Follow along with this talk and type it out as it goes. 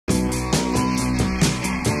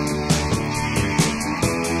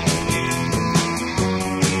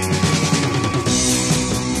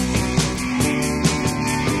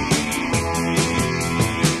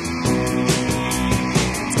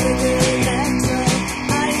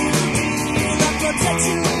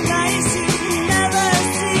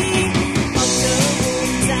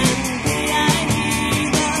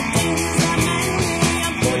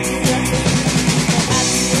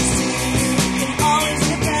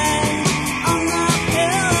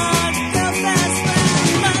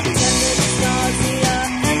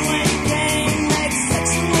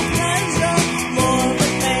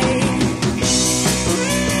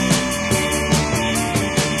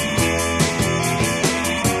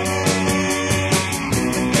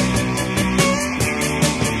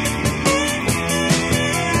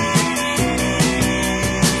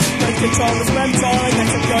control, the sperm controlling,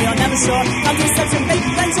 that's secure, you're never sure. Contraception, baby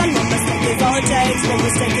prevention, one mistake is all it takes, one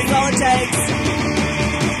mistake is all it takes.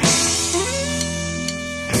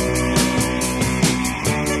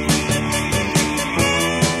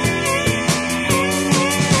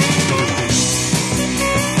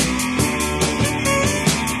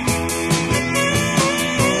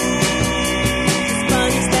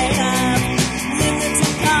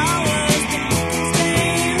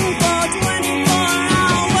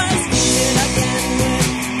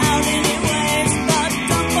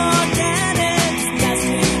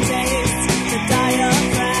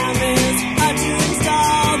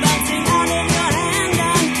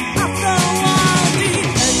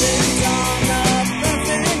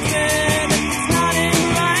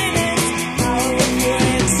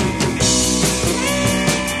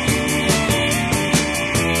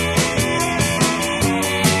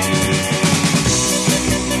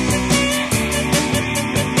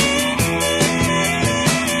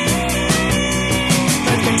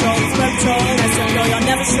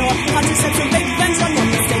 Contraception, big prevention, one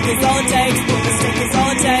mistake is all it takes, one mistake is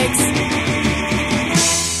all it takes.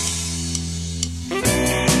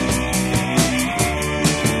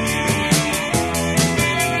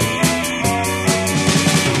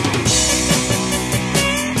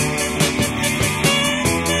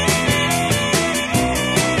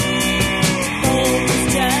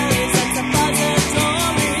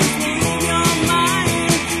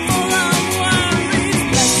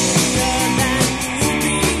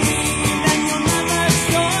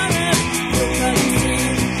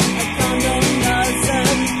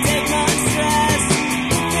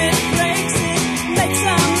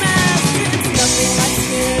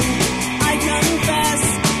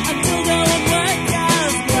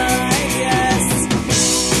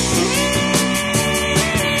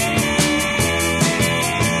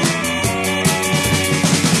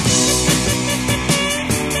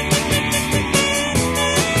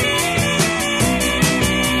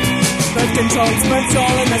 Control, sperm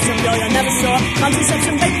control, and that's secure, you're never sure.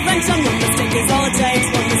 Contraception, baby prevention,